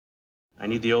I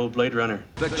need the old Blade Runner.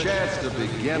 The chance to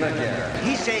begin again.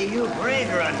 He say you Blade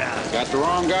Runner. Got the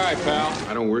wrong guy, pal.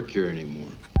 I don't work here anymore.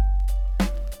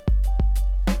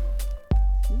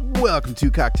 Welcome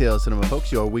to Cocktail Cinema,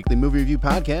 folks, your weekly movie review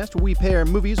podcast where we pair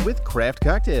movies with craft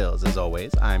cocktails. As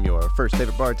always, I'm your first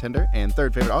favorite bartender and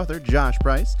third favorite author, Josh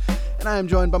Price, and I am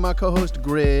joined by my co-host,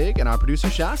 Greg, and our producer,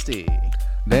 Shasti.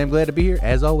 Damn glad to be here,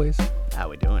 as always. How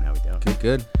we doing?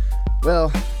 Good.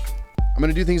 Well, I'm going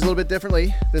to do things a little bit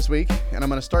differently this week, and I'm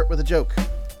going to start with a joke.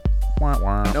 Wah,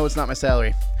 wah. No, it's not my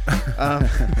salary.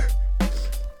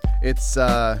 It's,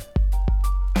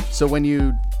 so when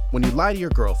you lie to your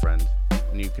girlfriend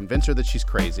and you convince her that she's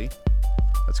crazy,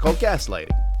 that's called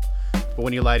gaslighting. But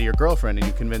when you lie to your girlfriend and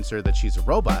you convince her that she's a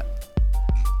robot,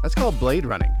 that's called blade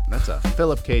running. That's a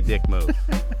Philip K. Dick move.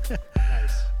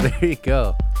 Nice. There you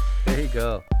go.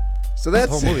 So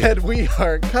that said, we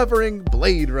are covering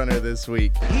Blade Runner this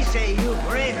week. He say you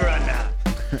Blade Runner.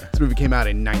 This movie came out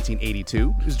in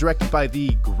 1982. It was directed by the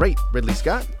great Ridley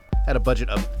Scott. Had a budget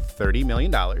of $30 million,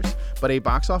 but a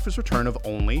box office return of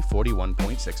only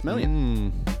 $41.6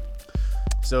 million.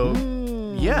 So,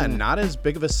 yeah, not as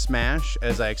big of a smash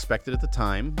as I expected at the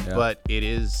time, but it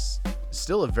is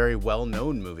still a very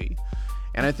well-known movie.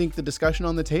 And I think the discussion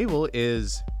on the table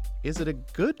is it a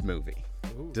good movie?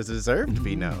 Does it deserve to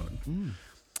be known?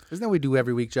 Isn't that what we do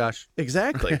every week, Josh?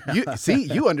 Exactly.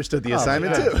 You understood the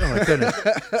assignment, too. Oh, my goodness.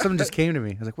 Something just came to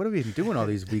me. I was like, what have we been doing all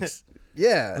these weeks?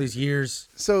 Yeah. All these years?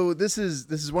 So this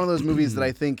is one of those movies that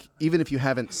I think, even if you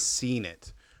haven't seen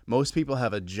it, most people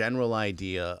have a general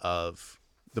idea of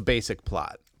the basic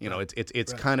plot. You know,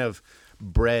 it's kind of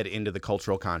bred into the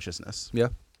cultural consciousness. Yeah.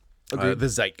 The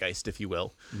zeitgeist, if you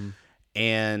will.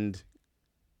 And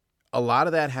a lot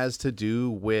of that has to do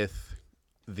with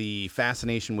the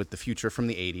fascination with the future from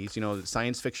the 80s. You know,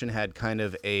 science fiction had kind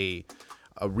of a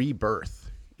rebirth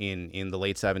in the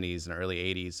late 70s and early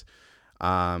 80s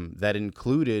that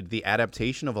included the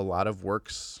adaptation of a lot of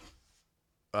works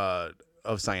of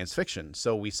science fiction.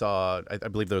 So we saw, I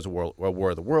believe there was a War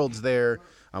of the Worlds there.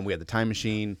 We had the Time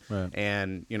Machine,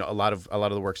 and you know a lot of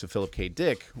the works of Philip K.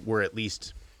 Dick were at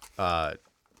least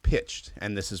pitched,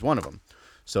 and this is one of them.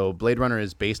 So Blade Runner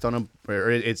is based on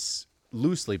it's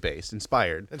loosely based,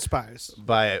 inspired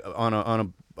by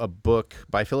a book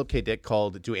by Philip K. Dick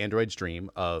called "Do Androids Dream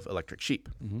of Electric Sheep?"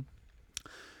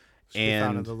 And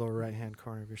found in the lower right-hand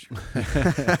corner of your screen.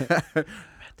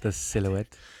 The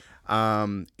silhouette.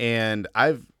 And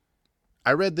I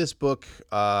read this book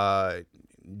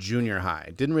junior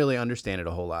high. Didn't really understand it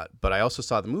a whole lot, but I also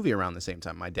saw the movie around the same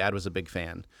time. My dad was a big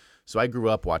fan, so I grew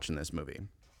up watching this movie.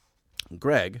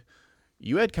 Greg,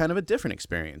 you had kind of a different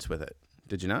experience with it,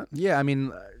 did you not? Yeah, I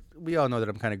mean, we all know that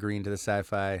I'm kind of green to the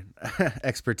sci-fi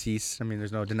expertise. I mean,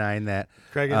 there's no denying that.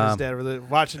 Craig and his dad were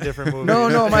watching different movies.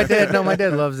 No, my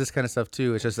dad loves this kind of stuff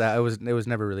too. It's just that it was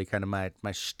never really kind of my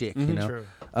shtick, you know. True.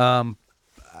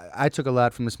 I took a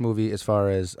lot from this movie as far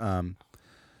as how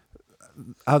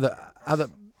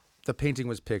the painting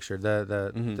was pictured,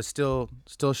 the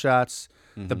still shots,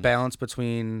 the balance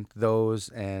between those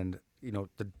and you know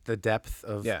the depth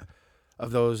of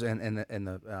those and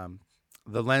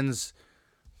the lens.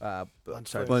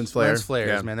 Lens flares,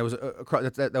 man. That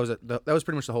was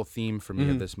pretty much the whole theme for me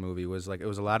of this movie. Was like it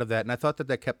was a lot of that, and I thought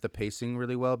that kept the pacing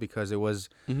really well because it was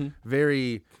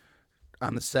very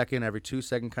on the second, every 2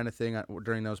 second kind of thing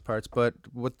during those parts. But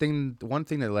one thing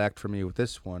that lacked for me with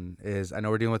this one is I know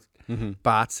we're dealing with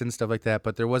bots and stuff like that,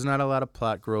 but there was not a lot of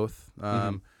plot growth.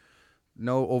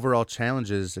 No overall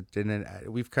challenges.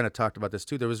 We've kind of talked about this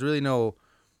too. There was really no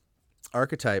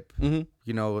archetype. You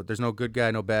know, there's no good guy,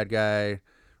 no bad guy.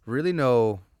 Really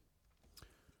no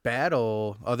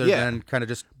battle other than kind of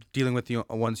just dealing with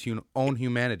one's own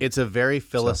humanity. It's a very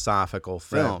philosophical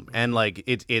film, and like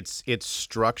it's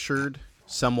structured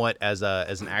somewhat as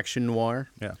an action noir.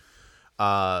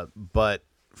 But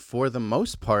for the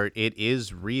most part, it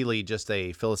is really just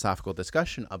a philosophical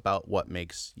discussion about what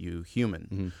makes you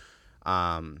human.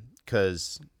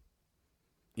 Because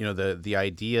you know the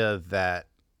idea that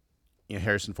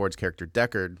Harrison Ford's character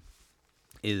Deckard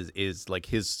is like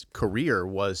his career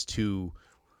was to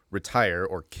retire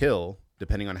or kill,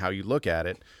 depending on how you look at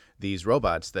it, these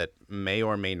robots that may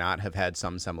or may not have had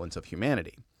some semblance of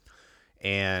humanity.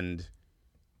 And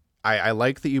I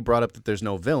like that you brought up that there's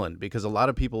no villain, because a lot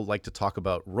of people like to talk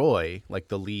about Roy, like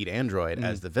the lead android,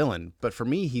 as the villain. But for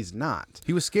me, he's not.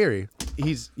 He was scary.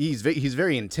 He's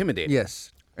very intimidating.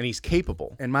 Yes. And he's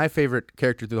capable. And my favorite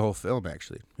character through the whole film,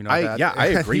 actually. You know, I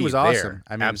agree. He was awesome.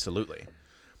 I mean, absolutely.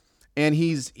 And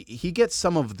he gets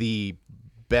some of the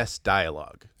best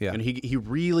dialogue. And he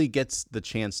really gets the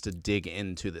chance to dig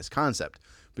into this concept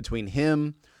between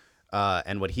him,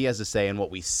 and what he has to say and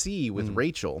what we see with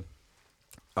Rachel,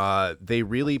 they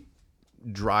really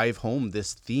drive home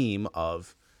this theme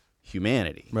of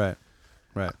humanity. Right.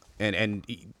 And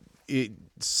it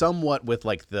somewhat with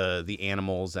like the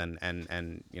animals and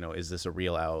is this a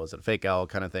real owl, is it a fake owl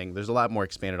kind of thing. There's a lot more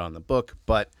expanded on in the book,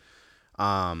 but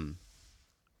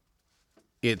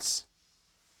it's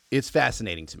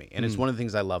fascinating to me, and it's one of the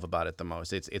things I love about it the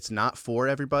most. It's not for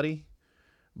everybody,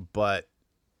 but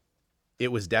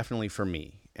it was definitely for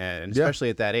me, and especially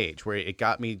at that age where it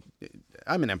got me.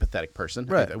 I'm an empathetic person.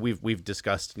 Right. We've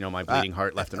discussed my bleeding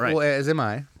heart left and right. Well, as am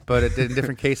I, but in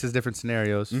different cases, different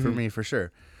scenarios for me, for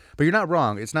sure. But you're not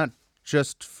wrong. It's not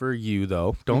just for you,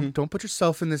 though. Don't put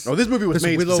yourself in this. Oh, this movie was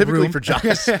made willow specifically room for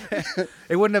Josh.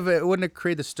 It wouldn't have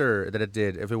created the stir that it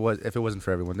did if it wasn't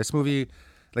for everyone. This movie,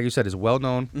 like you said, is well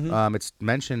known. It's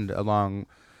mentioned along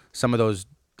some of those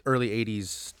early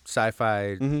 '80s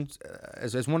sci-fi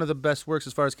as one of the best works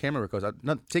as far as camera work goes.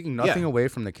 Not taking nothing away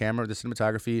from the camera, the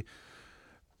cinematography.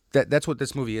 That's what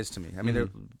this movie is to me. I mean,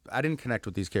 I didn't connect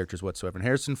with these characters whatsoever. And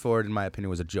Harrison Ford, in my opinion,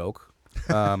 was a joke.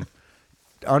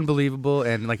 Unbelievable,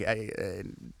 and like I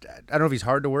don't know if he's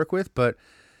hard to work with, but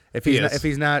if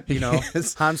he's not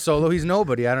Han Solo, he's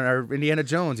nobody. Or Indiana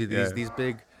Jones,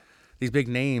 these big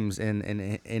names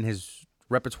in his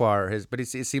repertoire. But it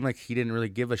seemed like he didn't really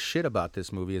give a shit about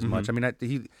this movie as much. I mean,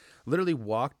 he literally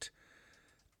walked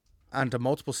onto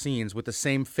multiple scenes with the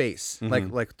same face,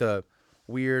 like the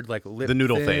weird lip The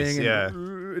noodle thing, face,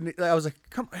 and I was like,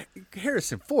 "Come,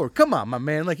 Harrison Ford, come on, my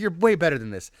man! Like, you're way better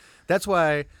than this." That's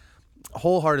why,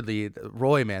 wholeheartedly,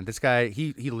 Roy, man, this guy,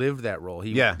 he lived that role.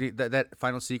 That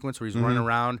final sequence where he's running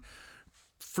around,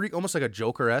 almost like a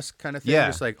Joker-esque kind of thing. Yeah,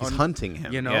 just like he's hunting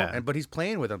him, but he's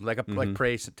playing with him like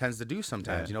Prey tends to do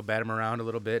sometimes. Bat him around a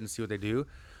little bit and see what they do.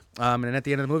 And then at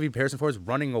the end of the movie, Harrison Ford is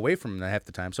running away from him half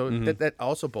the time. So that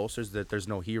also bolsters that there's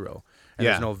no hero and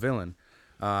there's no villain.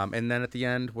 And then at the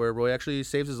end, where Roy actually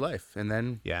saves his life, and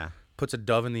then puts a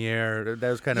dove in the air. That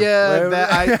was kind of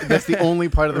that's the only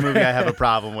part of the movie I have a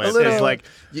problem with. It's like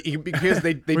because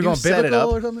they do set it up.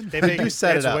 Or something? They do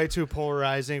set it's it up. way too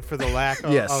polarizing for the lack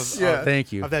of,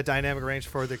 thank you. of that dynamic range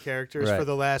for the characters for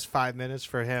the last 5 minutes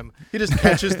for him. He just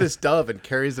catches this dove and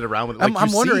carries it around with. Like,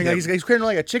 I'm wondering, like, he's carrying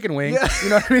like a chicken wing. You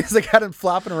know what I mean? He's like got him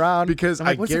flopping around because I'm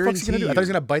like, I what's the fuck's he gonna do? I guarantee thought he was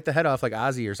gonna bite the head off like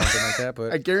Ozzy or something like that.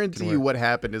 But I guarantee you, what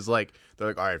happened is like they're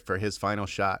like, all right, for his final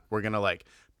shot, we're gonna like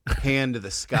pan to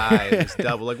the sky. And this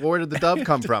dove, like, where did the dove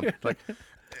come from? Like,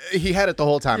 he had it the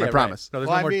whole time. I promise. No, there's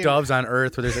no more doves on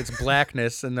Earth where it's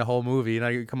blackness in the whole movie. Now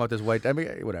you come out this white. I mean,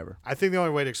 whatever. I think the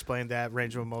only way to explain that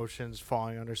range of emotions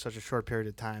falling under such a short period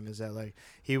of time is that like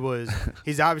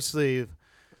he's obviously.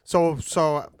 So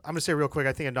I'm gonna say real quick.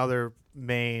 I think another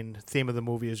main theme of the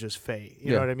movie is just fate.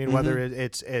 You know what I mean? Whether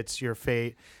it's your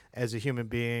fate as a human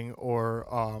being or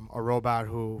a robot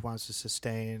who wants to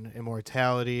sustain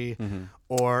immortality,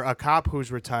 or a cop who's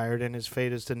retired and his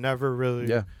fate is to never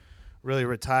really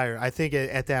retire. I think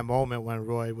at that moment when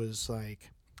Roy was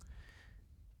like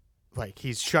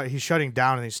he's shutting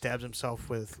down and he stabs himself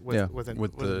with a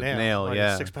nail, like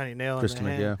a 6-penny nail in the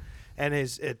hand, and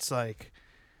it's like.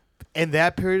 In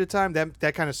that period of time,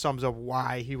 that kind of sums up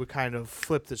why he would kind of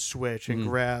flip the switch and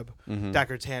grab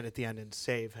Deckard's hand at the end and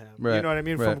save him. Right. You know what I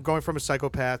mean? Right. From going from a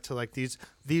psychopath to like these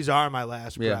are my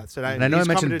last breaths. And I know I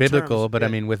mentioned biblical, but I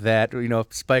mean with that,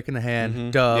 spike in the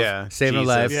hand, dove, saving a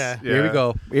life. Yeah. Here we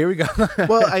go.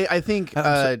 Well, I think we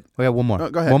got one more.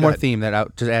 Go ahead, one more ahead. theme that I'll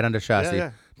just add on to Shasti.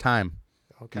 Yeah. Time.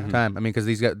 Okay. Time. I mean, because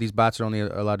these bots are only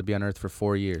allowed to be on Earth for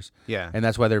 4 years. Yeah. And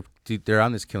that's why they're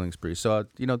on this killing spree. So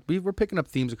we're picking up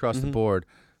themes across the board.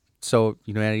 So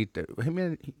I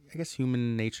guess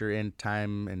human nature and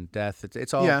time and death.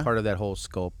 It's all part of that whole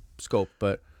scope.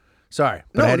 But sorry.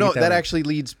 But that actually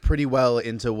leads pretty well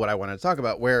into what I wanted to talk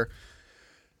about, where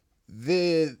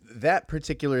that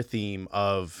particular theme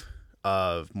of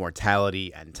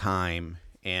mortality and time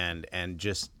and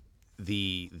just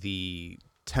the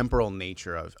temporal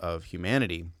nature of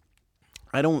humanity.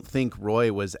 I don't think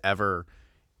Roy was ever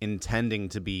intending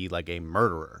to be like a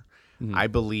murderer. I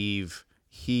believe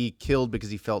he killed because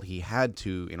he felt he had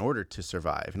to in order to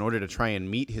survive, in order to try and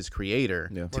meet his creator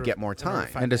to get more time.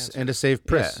 And to save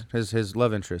Pris, his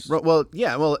love interest. Well,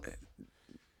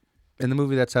 in the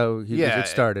movie, that's how it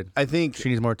started. I think she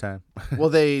needs more time.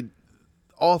 Well,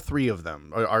 all three of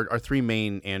them are three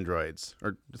main androids,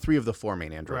 or three of the four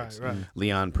main androids. Right.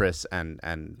 Leon, Pris,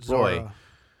 and Zora.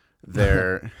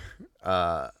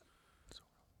 Roy.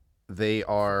 They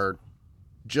are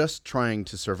just trying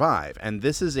to survive. And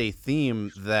this is a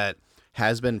theme that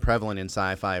has been prevalent in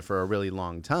sci-fi for a really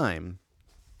long time,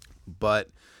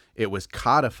 but it was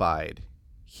codified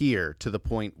here to the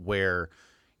point where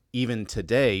even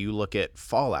today, you look at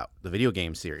Fallout, the video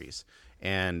game series,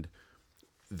 and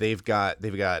they've got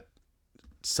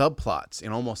subplots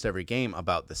in almost every game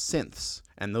about the synths,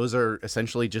 and those are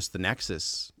essentially just the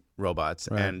Nexus robots,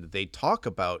 and they talk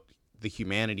about the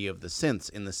humanity of the synths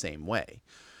in the same way.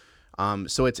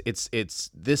 So it's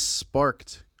this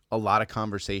sparked a lot of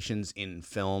conversations in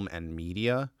film and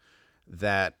media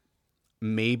that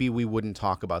maybe we wouldn't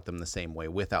talk about them the same way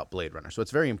without Blade Runner. So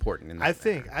it's very important in that I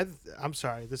think I'm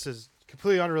sorry, this is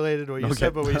completely unrelated to what you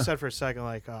said, but what you said for a second,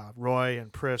 like Roy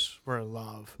and Pris were in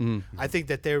love. I think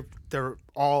that they're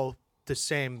all the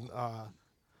same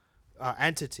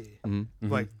entity.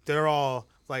 Like they're all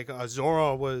like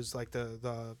Zora was like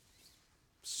the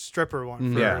stripper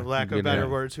one, for lack of better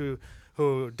words, who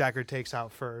Deckard takes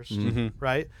out first,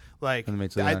 right? Like, And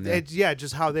makes it on,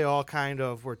 just how they all kind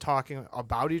of were talking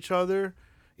about each other,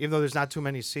 even though there's not too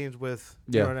many scenes with,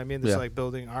 you know what I mean? This like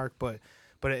building arc, but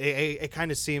it kind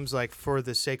of seems like for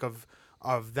the sake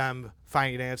of them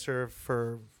finding an answer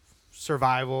for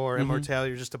survival or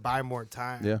immortality, or just to buy more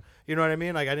time. Yeah. You know what I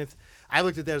mean? Like I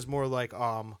looked at that as more like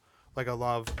a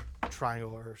love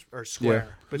triangle or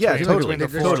square. Yeah, totally. They're Between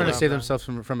just the trying to four save of them.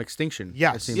 themselves from extinction.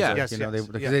 Yes, it seems yes, like, yes, you know, yes,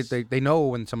 because yes. they know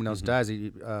when someone else dies.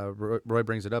 Roy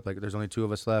brings it up like there's only two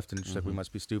of us left, and she's like, we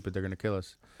must be stupid. They're gonna kill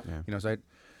us. Yeah. You know, so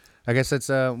I guess that's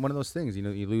one of those things. You know,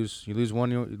 you lose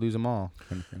one, you lose them all.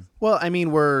 Kind of thing. Well, I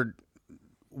mean,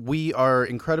 we are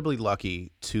incredibly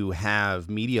lucky to have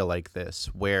media like this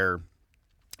where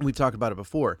we've talked about it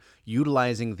before,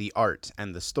 utilizing the art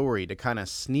and the story to kind of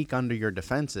sneak under your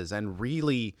defenses and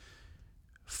really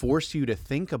force you to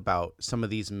think about some of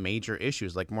these major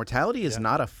issues. Like mortality is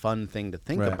not a fun thing to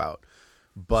think about,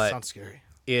 but Sounds scary.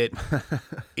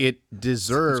 it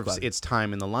deserves its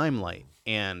time in the limelight,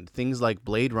 and things like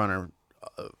Blade Runner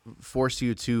force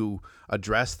you to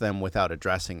address them without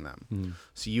addressing them.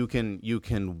 So you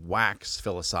can wax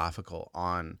philosophical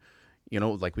on, you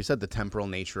know, like we said, the temporal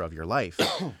nature of your life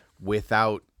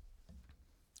without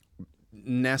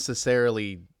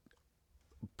necessarily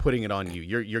putting it on you.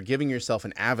 You're giving yourself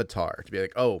an avatar to be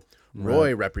like, oh,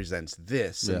 Roy represents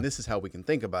this, and this is how we can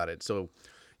think about it. So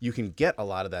you can get a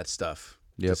lot of that stuff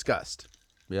discussed.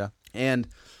 Yeah. And,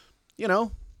 you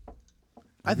know,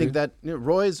 I think that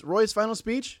Roy's final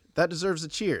speech, that deserves a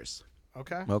cheers.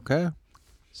 Okay. Okay.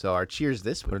 So our cheers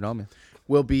this Put week it on me.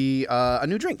 will be a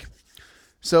new drink.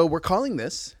 So we're calling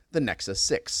this the Nexus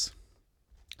 6.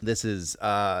 This is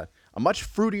a much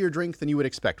fruitier drink than you would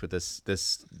expect with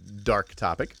this dark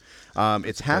topic.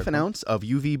 It's half an ounce of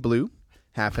UV blue,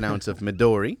 half an ounce of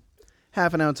Midori,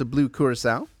 half an ounce of blue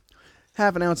curacao,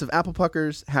 half an ounce of apple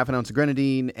puckers, half an ounce of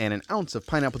grenadine, and an ounce of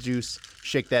pineapple juice.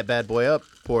 Shake that bad boy up,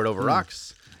 pour it over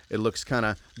rocks. It looks kind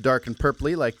of dark and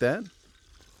purpley like that.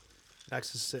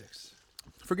 Nexus 6.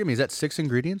 Forgive me, is that 6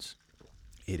 ingredients?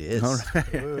 It is. All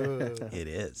right. It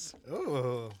is.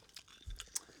 Oh.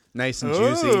 Nice and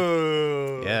juicy.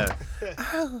 Ooh. Yeah.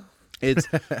 It's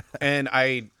and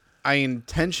I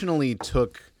intentionally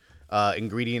took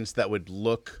ingredients that would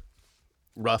look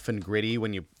rough and gritty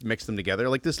when you mix them together.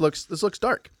 Like this looks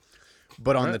dark.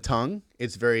 But on the tongue,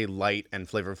 it's very light and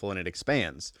flavorful and it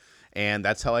expands. And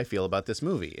that's how I feel about this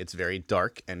movie. It's very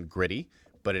dark and gritty,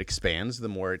 but it expands the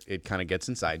more it kind of gets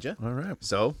inside you. All right.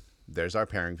 So there's our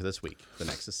pairing for this week, the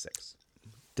Nexus 6.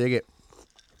 Dig it.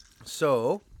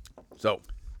 So,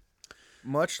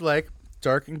 much like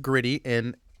dark and gritty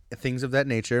and things of that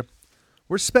nature,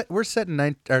 we're set in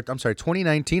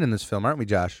 2019 in this film, aren't we,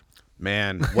 Josh?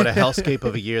 Man, what a hellscape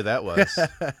of a year that was.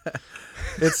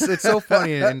 It's so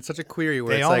funny and such a query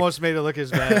where They it's almost made it look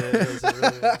as bad as it is. It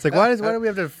really is. it's like why do we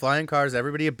have to have flying cars?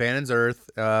 Everybody abandons Earth.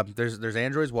 There's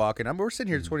androids walking. We're sitting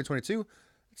here in 2022.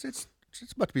 It's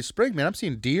about to be spring, man. I'm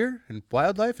seeing deer and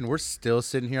wildlife, and we're still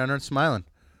sitting here on Earth smiling.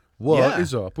 What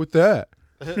is up with that?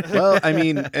 Well, I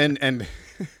mean, and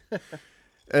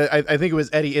I think it was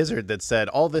Eddie Izzard that said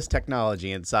all this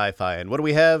technology and sci-fi, and what do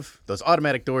we have? Those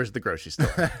automatic doors at the grocery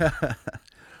store.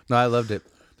 No, I loved it.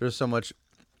 There's so much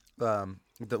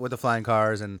with the flying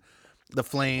cars and the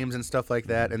flames and stuff like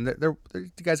that. And the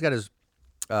guy's got his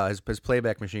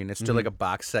playback machine. It's still like a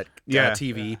box set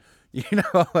TV. You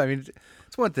know, I mean,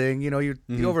 it's one thing. You know, you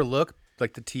overlook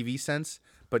like the TV sense,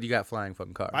 but you got flying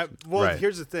fucking cars. Right.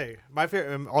 Here's the thing. My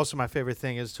favorite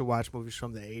thing is to watch movies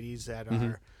from the 80s that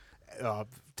are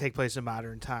take place in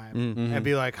modern time and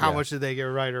be like, how much did they get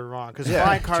right or wrong? Because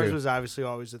flying cars true. was obviously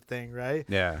always a thing, right?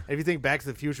 Yeah. If you think Back to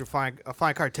the Future, a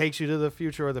flying car takes you to the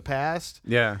future or the past.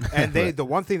 Yeah. And the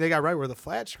one thing they got right were the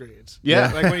flat screens.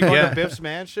 Yeah. Like when you go Yeah. to Biff's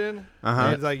mansion,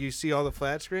 and like you see all the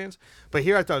flat screens. But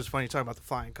here I thought it was funny talking about the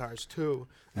flying cars too,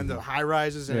 and the high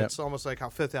rises, and it's almost like how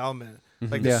Fifth Element,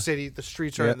 like the city, the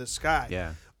streets are in the sky.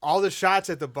 Yeah. all the shots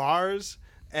at the bars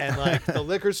and like the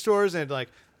liquor stores and like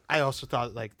I also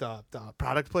thought like the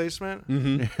product placement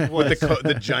was With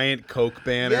the giant Coke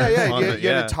banner. yeah. on You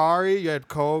had Atari, you had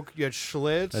Coke, you had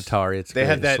Schlitz. Atari. It's They great.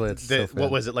 had that. Schlitz, so What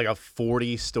fun. was it, like a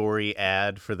 40-story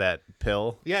ad for that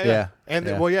pill? Yeah. And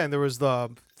yeah. and there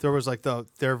was like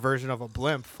their version of a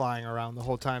blimp flying around the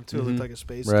whole time too. It looked like a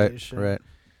space Right. station. Right.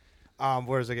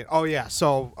 Where is it again? Oh yeah.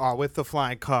 So with the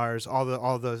flying cars, all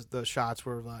the shots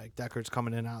were like Deckard's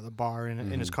coming in and out of the bar in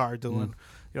his car doing,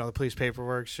 the police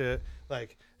paperwork shit.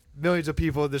 Like millions of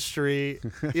people in the street.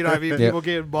 You know what I mean? Yep. People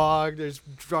getting mugged. There's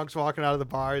drunks walking out of the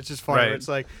bar. It's just funny. Right. It's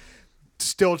like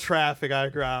still traffic on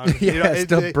the ground. Yeah,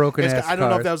 still broken ass I don't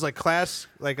know if cars. that was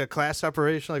like a class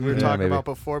separation like we were Yeah, talking maybe. about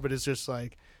before, but it's just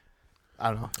like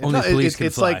I don't know. Only No, police can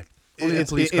it's fly. like Only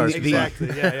it's police in cars the- can fly.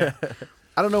 Exactly. Yeah.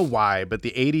 I don't know why, but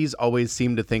the 80s always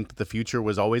seemed to think that the future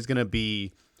was always going to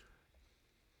be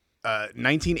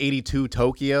 1982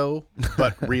 Tokyo,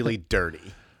 but really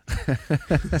dirty. Yeah,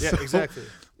 exactly.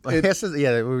 I guess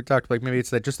we talked like maybe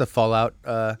it's like just the fallout,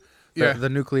 Yeah. the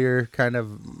nuclear kind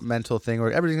of mental thing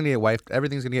where everything's gonna get wiped.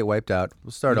 Everything's gonna get wiped out.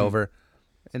 We'll start over,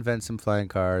 invent some flying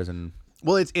cars, and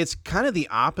Well, it's kind of the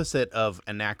opposite of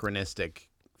anachronistic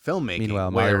filmmaking.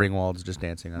 meanwhile, where, Maya Ringwald's just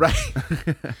dancing. On right,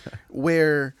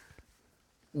 where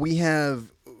we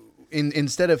have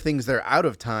instead of things that are out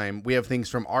of time, we have things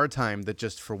from our time that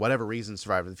just for whatever reason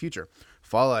survive in the future.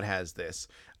 Fallout has this.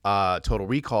 Total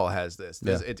Recall has this.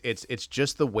 Yeah. It's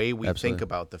just the way we Absolutely. think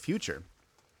about the future.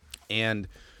 And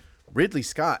Ridley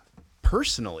Scott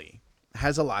personally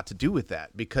has a lot to do with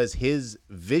that because his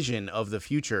vision of the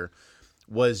future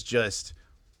was just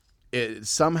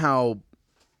somehow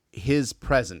his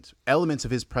present, elements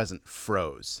of his present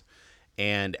froze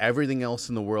and everything else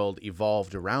in the world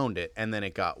evolved around it and then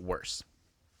it got worse.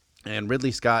 And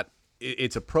Ridley Scott,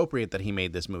 it's appropriate that he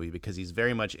made this movie because he's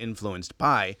very much influenced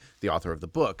by the author of the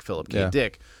book, Philip K. Yeah.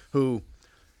 Dick, who,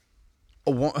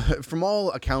 from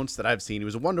all accounts that I've seen, he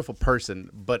was a wonderful person,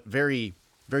 but very,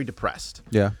 very depressed.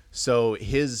 Yeah. So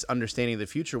his understanding of the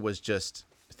future was just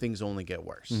things only get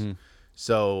worse. Mm-hmm.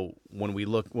 So when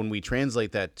we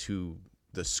translate that to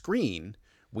the screen,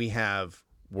 we have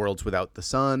worlds without the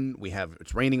sun. We have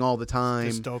it's raining all the time.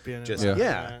 Dystopian. Just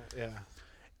environment. yeah. Yeah.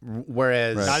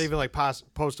 Whereas Not even like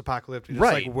post-apocalyptic. Just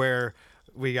Right. like where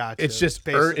we got. it's to. just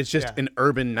Based- an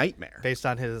urban nightmare. based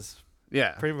on his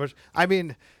Yeah. pretty much. I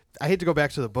mean, I hate to go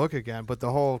back to the book again, but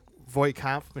the whole Voight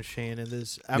Kampf machine and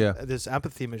this this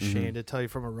empathy machine to tell you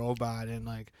from a robot, and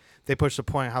like they push the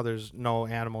point how there's no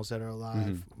animals that are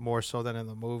alive more so than in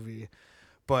the movie,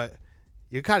 but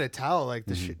you kind of tell like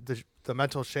the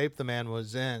mental shape the man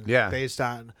was in, Yeah. based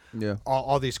on Yeah.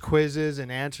 all these quizzes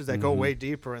and answers that go way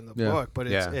deeper in the Yeah. book, but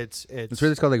Yeah. it's It's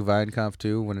really called like Mein Kampf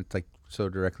too, when it's like so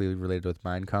directly related with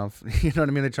Mein Kampf. You know what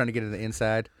I mean? They're trying to get to the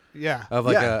inside yeah. of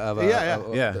like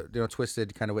Yeah. a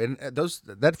twisted kind of way. And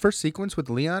that first sequence with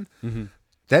Leon,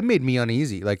 that made me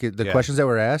uneasy. Like the Yeah. questions that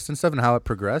were asked and stuff, and how it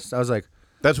progressed. I was like,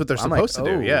 That's what they're I'm supposed like,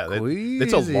 to do. Yeah.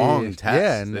 It's a queasy. long test.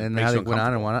 Yeah, that and makes how you they went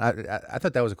on and uncomfortable. on. I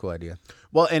thought that was a cool idea.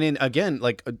 Well, and again,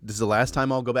 like this is the last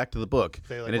time I'll go back to the book,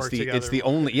 They, like, and it's work the together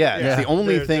only more. it's the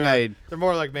only thing they're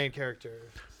more like main characters.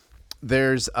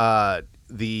 there's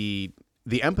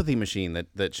the empathy machine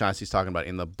that Shassi's talking about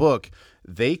in the book.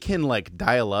 They can like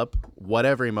dial up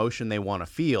whatever emotion they want to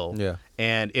feel. Yeah.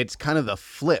 And it's kind of the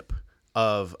flip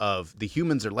of the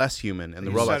humans are less human and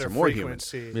the robots Set are a more human.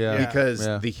 frequency. Yeah. Because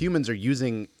Yeah. the humans are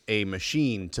using a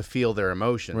machine to feel their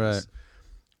emotions. Right.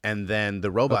 And then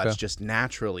the robots Okay. just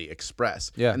naturally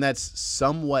express. Yeah. And that's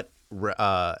somewhat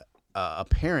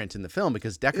apparent in the film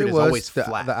because Deckard It is was always the,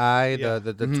 flat. the eye, Yeah.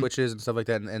 the twitches and stuff like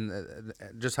that, and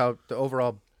just how the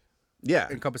overall yeah.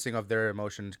 encompassing of their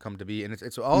emotions come to be, and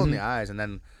it's all in the eyes. And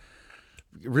then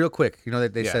real quick,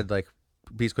 they Yeah. said like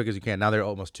be as quick as you can. Now they're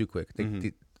almost too quick.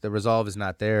 The resolve is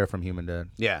not there from human to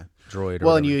Yeah. droid. Or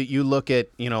Well, and whatever. you look at,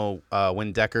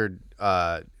 when Deckard,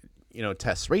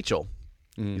 tests Rachel,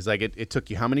 he's like, it took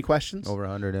you how many questions? over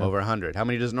 100. Yeah. Over 100. How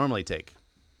many does it normally take?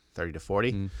 30 to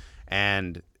 40? Mm.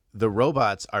 And the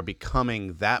robots are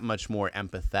becoming that much more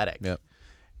empathetic. Yep.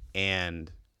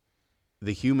 And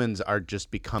the humans are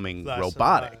just becoming Less and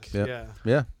robotic. less. Yep. Yeah.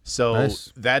 Yeah. So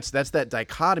Nice. that's that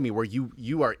dichotomy where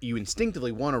you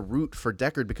instinctively want to root for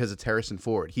Deckard because it's Harrison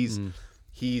Ford. He's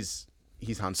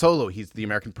Han Solo. He's the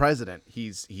American president.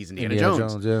 He's Indiana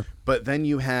Jones. Yeah. But then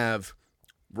you have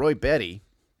Roy Betty,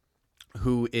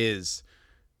 who is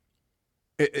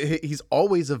he's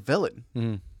always a villain.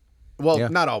 Well, Yeah.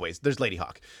 not always. There's Lady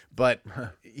Hawk, but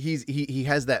he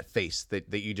has that face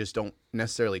that you just don't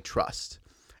necessarily trust,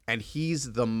 and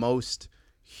he's the most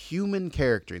human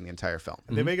character in the entire film.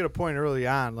 And they make it a point early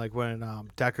on, like when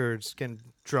Deckard's getting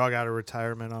drug out of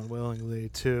retirement unwillingly,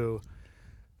 too.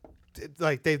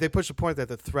 Like they push the point that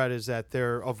the threat is that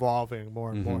they're evolving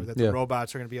more and more, that the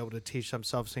robots are going to be able to teach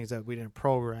themselves things that we didn't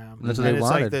program. That's what and they it's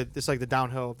wanted. like it's like the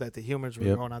downhill that the humans were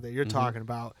going on that you're talking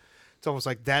about. It's almost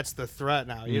like that's the threat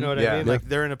now. You know what I mean? Like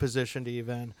they're in a position to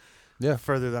even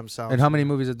further themselves. And how many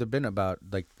movies have there been about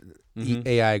like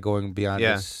AI going beyond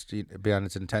beyond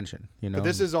its intention? You know, But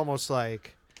this is almost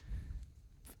like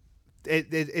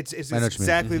it's I know what you mean.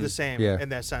 exactly the same Yeah. in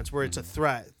that sense, where it's a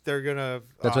threat. They're gonna.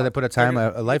 That's why they put a time,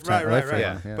 a lifetime, Right.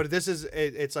 lifetime. Yeah. But this is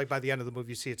it's like by the end of the movie,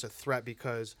 you see it's a threat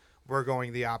because we're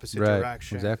going the opposite Right,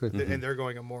 direction, exactly. and they're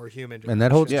going a more human. And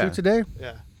that holds Yeah. true today.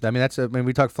 Yeah. I mean,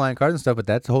 we talk flying cars and stuff, but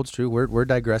that holds true. We're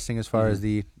digressing as far as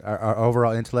our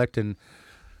overall intellect and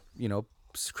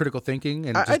critical thinking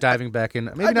and just diving back in.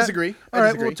 Maybe I not, disagree. All I right,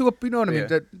 disagree. well, to a, you know what I mean.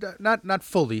 Yeah. Not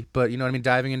fully, but you know what I mean.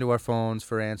 Diving into our phones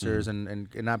for answers and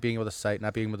not being able to cite,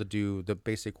 not being able to do the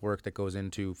basic work that goes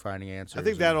into finding answers. I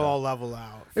think and that'll stuff. all level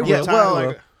out. It From will. the time,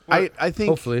 Well, like, I think.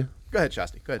 Hopefully. Go ahead,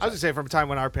 Shasti. Go ahead. I was just saying from a time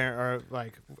when our parents are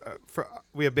like,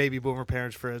 we have baby boomer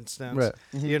parents, for instance. Right.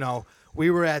 You know, we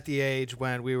were at the age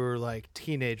when we were like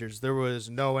teenagers. There was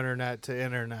no internet to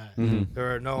internet.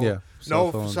 There were no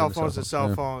Cell cell phones phones and to cell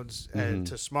yeah. phones and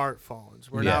to smartphones.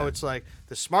 Where Yeah. now it's like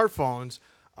the smartphones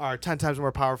are 10 times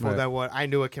more powerful Right. than what I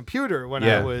knew a computer when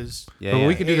Yeah. I was. Yeah, But yeah.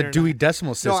 we can do 8 the or Dewey 9.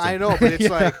 Decimal system. No, I know, but it's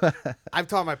like I've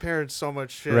taught my parents so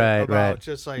much shit Right, about right.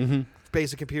 just like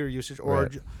basic computer usage or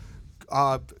Right.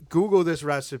 Google this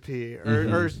recipe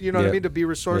or you know what I Yep. mean, to be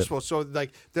resourceful. So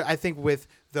like I think with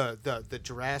the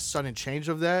drastic sudden change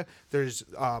of that, there's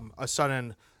a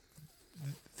sudden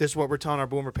this is what we're telling our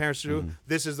boomer parents to do.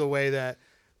 This is the way that.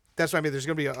 That's what I mean. There's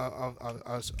going to be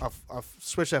a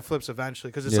switch that flips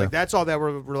eventually because it's Yeah. like that's all that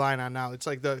we're relying on now. It's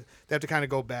like they have to kind of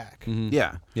go back.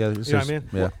 Yeah. Yeah, You know what I mean?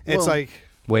 Yeah, It's Well- like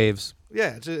waves.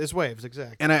 it's waves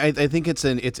exactly. And I think it's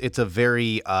a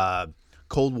very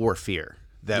Cold War fear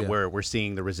that Yeah. we're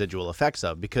seeing the residual effects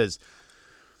of, because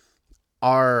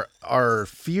our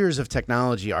fears of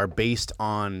technology are based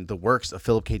on the works of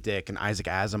Philip K. Dick and Isaac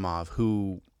Asimov,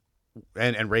 who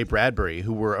and Ray Bradbury,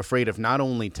 who were afraid of not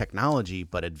only technology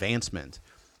but advancement.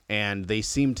 And they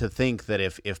seem to think that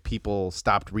if people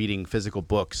stopped reading physical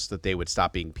books, that they would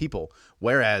stop being people.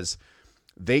 Whereas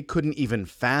they couldn't even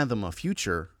fathom a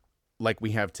future like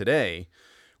we have today,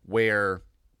 where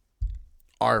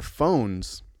our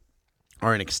phones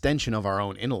are an extension of our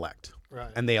own intellect.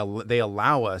 Right. And they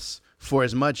allow us, for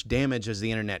as much damage as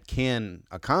the internet can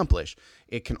accomplish,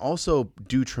 it can also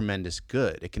do tremendous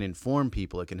good. It can inform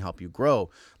people. It can help you grow.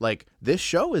 Like, this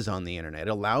show is on the internet. It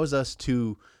allows us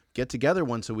to get together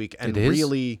once a week and It is?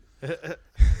 really...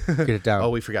 Get it down. Oh,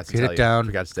 we forgot to Get tell it you. down.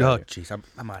 Forgot to tell Oh, you. jeez,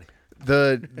 I'm out of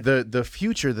here. The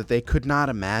future that they could not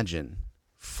imagine,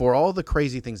 for all the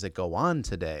crazy things that go on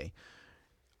today,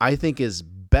 I think is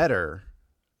better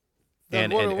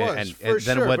Than what it was, for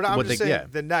than sure. what, But I'm what just they, saying yeah.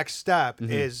 the next step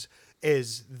is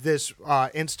this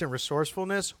instant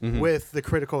resourcefulness with the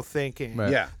critical thinking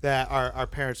Right. Yeah. that our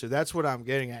parents do. That's what I'm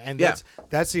getting at, and Yeah.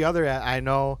 that's the other. I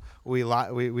know we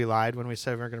lied when we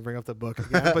said we weren't going to bring up the book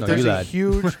again, but No, there's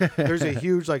you a lied.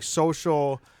 huge like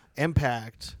social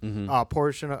impact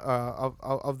portion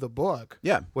of the book,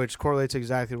 Yeah. which correlates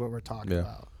exactly what we're talking Yeah.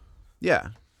 about. Yeah,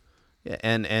 yeah,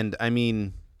 and I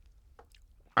mean,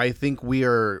 I think we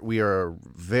are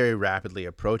very rapidly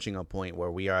approaching a point where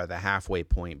we are the halfway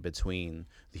point between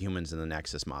the humans and the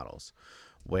Nexus models,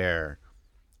 where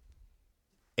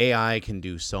AI can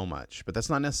do so much, but that's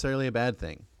not necessarily a bad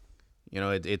thing. You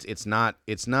know, it's not.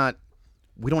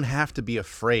 We don't have to be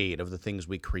afraid of the things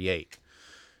we create,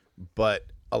 but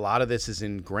a lot of this is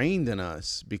ingrained in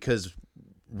us because,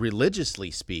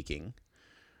 religiously speaking,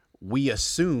 we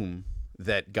assume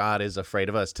that God is afraid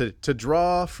of us. To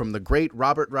draw from the great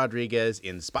Robert Rodriguez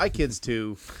in Spy Kids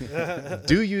 2,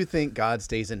 do you think God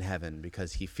stays in heaven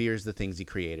because he fears the things he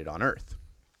created on earth?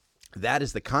 That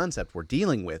is the concept we're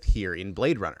dealing with here in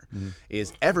Blade Runner,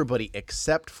 is everybody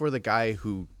except for the guy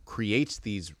who creates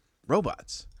these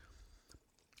robots,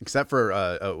 except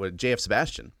for J.F.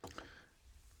 Sebastian.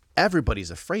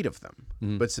 Everybody's afraid of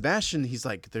them. But Sebastian, he's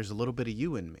like, there's a little bit of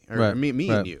you in me, or Right, me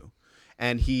right. and you.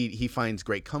 And he finds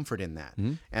great comfort in that.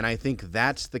 And I think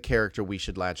that's the character we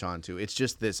should latch on to. It's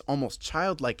just this almost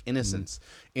childlike innocence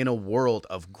in a world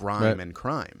of grime Right. and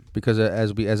crime. Because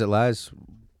as it lies,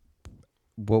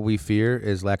 what we fear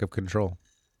is lack of control.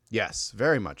 Yes,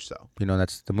 very much so. You know,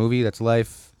 that's the movie. That's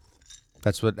life.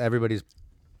 That's what everybody's.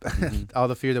 All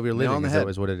the fear that we're Nail on living the is, head.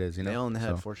 is what it is. You know, Nail on the head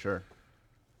So, for sure.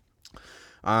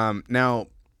 Now,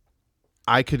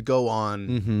 I could go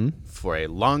on for a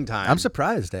long time. I'm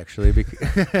surprised actually because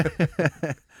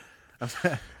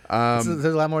there's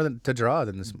a lot more to draw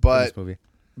than this movie.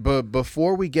 But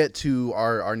before we get to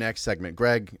our next segment,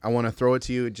 Greg, I want to throw it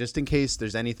to you just in case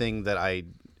there's anything you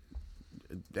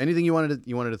wanted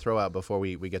to throw out before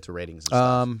we get to ratings and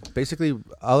stuff. Basically,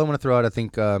 all I want to throw out, I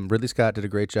think Ridley Scott did a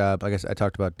great job. Like I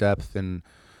talked about depth and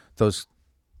those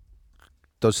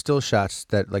still shots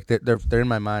that like they're in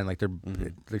my mind, like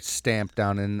they're stamped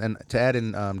down. And to add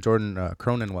in Jordan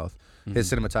Cronenweth,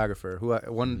 his cinematographer, who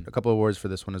won a couple awards for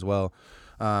this one as well.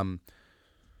 The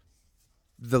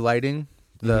lighting,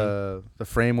 the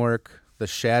framework, the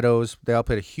shadows, they all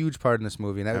played a huge part in this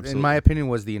movie. And that, in my opinion,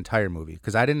 was the entire movie.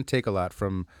 Because I didn't take a lot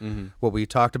from what we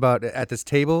talked about at this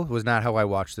table. It was not how I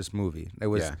watched this movie. It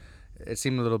was, it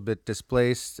seemed a little bit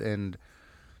displaced and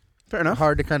fair enough,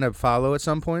 hard to kind of follow at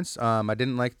some points. I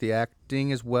didn't like the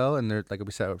acting as well. And there, like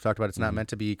we talked about, it's not meant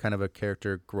to be kind of a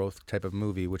character growth type of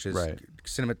movie, which is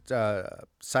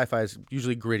sci-fi is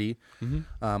usually gritty,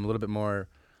 a little bit more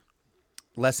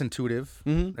less intuitive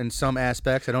in some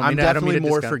aspects. I'm definitely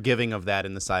more forgiving of that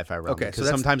in the sci-fi realm. Okay, because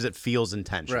sometimes it feels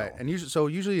intentional. Right, and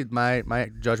usually my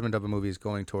judgment of a movie is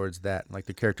going towards that, like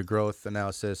the character growth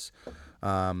analysis,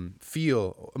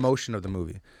 emotion of the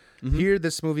movie. Here,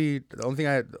 this movie, the only thing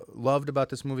I loved about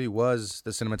this movie was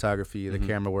the cinematography, the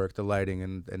camera work, the lighting,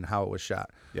 and how it was shot.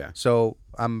 Yeah. So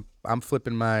I'm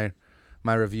flipping my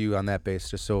review on that base,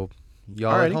 just so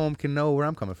y'all at home can know where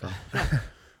I'm coming from.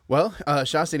 Well,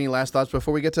 Shasta, any last thoughts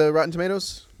before we get to Rotten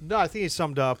Tomatoes? No, I think he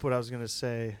summed up what I was going to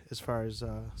say as far as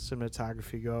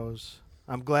cinematography goes.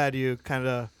 I'm glad you kind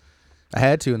of... I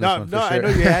had to in this one, for sure. I know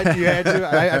you had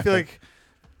to. I feel like...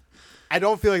 I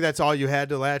don't feel like that's all you had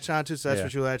to latch onto, so that's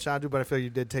what you latched onto, but I feel like you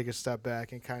did take a step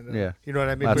back and kind of, you know what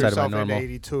I mean, outside put yourself into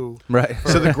 82. Right.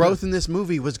 So the growth in this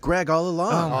movie was Greg all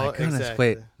along. Oh, my goodness.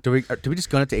 Exactly. Wait, do we just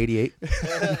gun it to 88?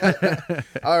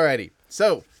 Alrighty.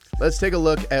 So let's take a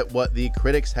look at what the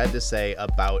critics had to say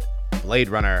about Blade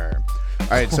Runner.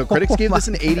 All right, so critics gave this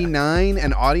an 89,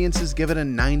 and audiences give it a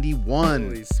 91.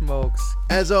 Holy smokes.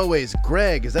 As always,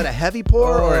 Greg, is that a heavy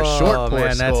pour or a short pour? Oh,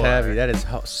 man, that's score? heavy. That is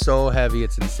so heavy,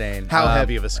 it's insane. How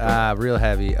heavy of a score? Real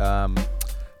heavy.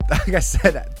 Like I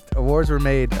said, awards were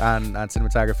made on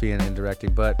cinematography and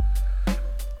directing, but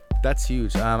that's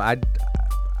huge.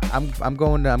 I'm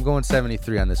going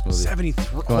 73 on this movie.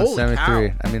 73. Going Holy 73.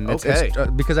 cow. I mean, it's Okay.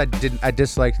 because I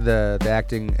disliked the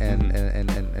acting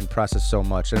and process so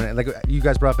much. And like you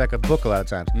guys brought back a book a lot of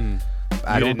times.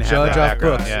 I You don't didn't have judge that off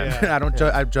background, books. yeah. I don't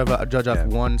judge off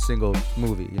one single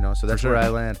movie. So that's sure. where I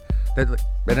land. And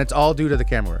it's all due to the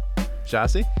camera work.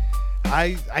 Shasta?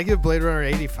 I give Blade Runner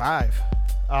 85.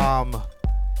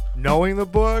 Knowing the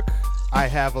book, I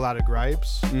have a lot of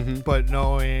gripes, but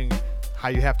knowing how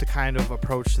you have to kind of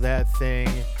approach that thing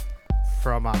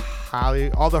from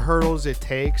all the hurdles it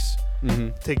takes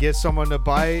to get someone to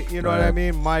bite, you know what I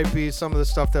mean, might be some of the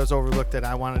stuff that was overlooked that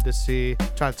I wanted to see.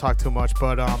 Trying to talk too much,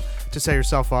 but to set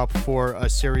yourself up for a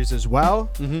series as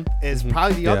well is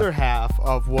probably the other half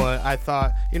of what I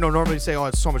thought. Normally you say, oh,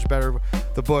 it's so much better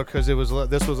the book because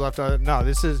this was left out. No,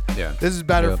 this is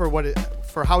better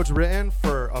for how it's written.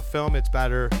 For a film, it's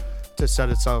better to set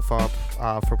itself up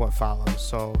for what follows.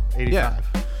 So 85.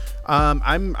 Yeah.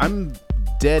 I'm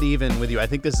dead even with you. I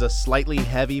think this is a slightly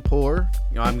heavy pour.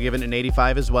 I'm giving it an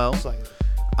 85 as well. Slightly.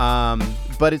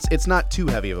 But it's not too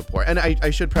heavy of a pour. And I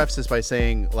should preface this by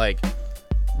saying, like,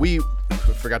 we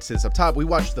forgot to say this up top. We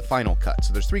watched the final cut.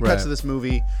 So there's 3 cuts of this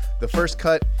movie. The first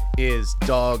cut is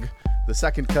dog. The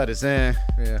second cut is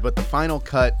but the final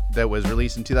cut that was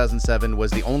released in 2007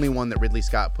 was the only one that Ridley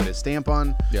Scott put his stamp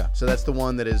on. Yeah. So that's the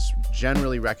one that is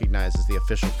generally recognized as the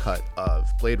official cut of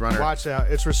Blade Runner. Watch out.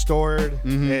 It's restored.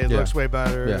 It looks way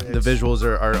better. Yeah. The visuals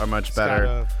are much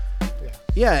better.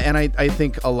 Yeah, and I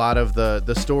think a lot of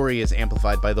the story is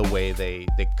amplified by the way they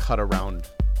cut around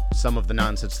some of the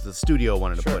nonsense the studio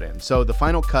wanted to put in. So the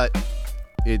final cut,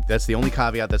 that's the only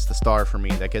caveat. That's the star for me.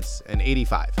 That gets an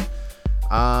 85.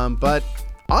 But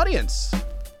audience,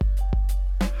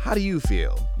 how do you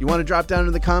feel? You want to drop down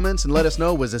in the comments and let us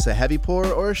know, was this a heavy pour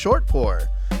or a short pour?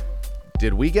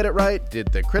 Did we get it right?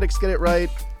 Did the critics get it right?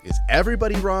 Is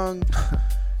everybody wrong?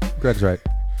 Greg's right.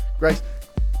 Greg's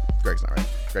not right.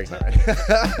 Greg's not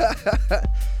right.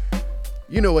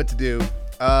 You know what to do.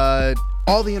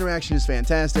 All the interaction is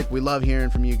fantastic. We love hearing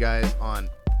from you guys on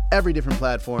every different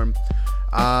platform.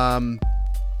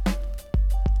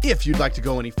 If you'd like to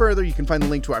go any further, you can find the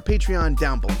link to our Patreon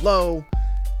down below.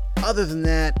 Other than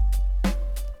that,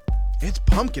 it's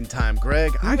pumpkin time,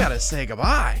 Greg. I gotta say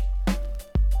goodbye.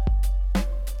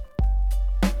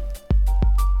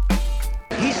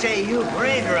 He say you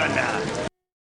Blade Runner.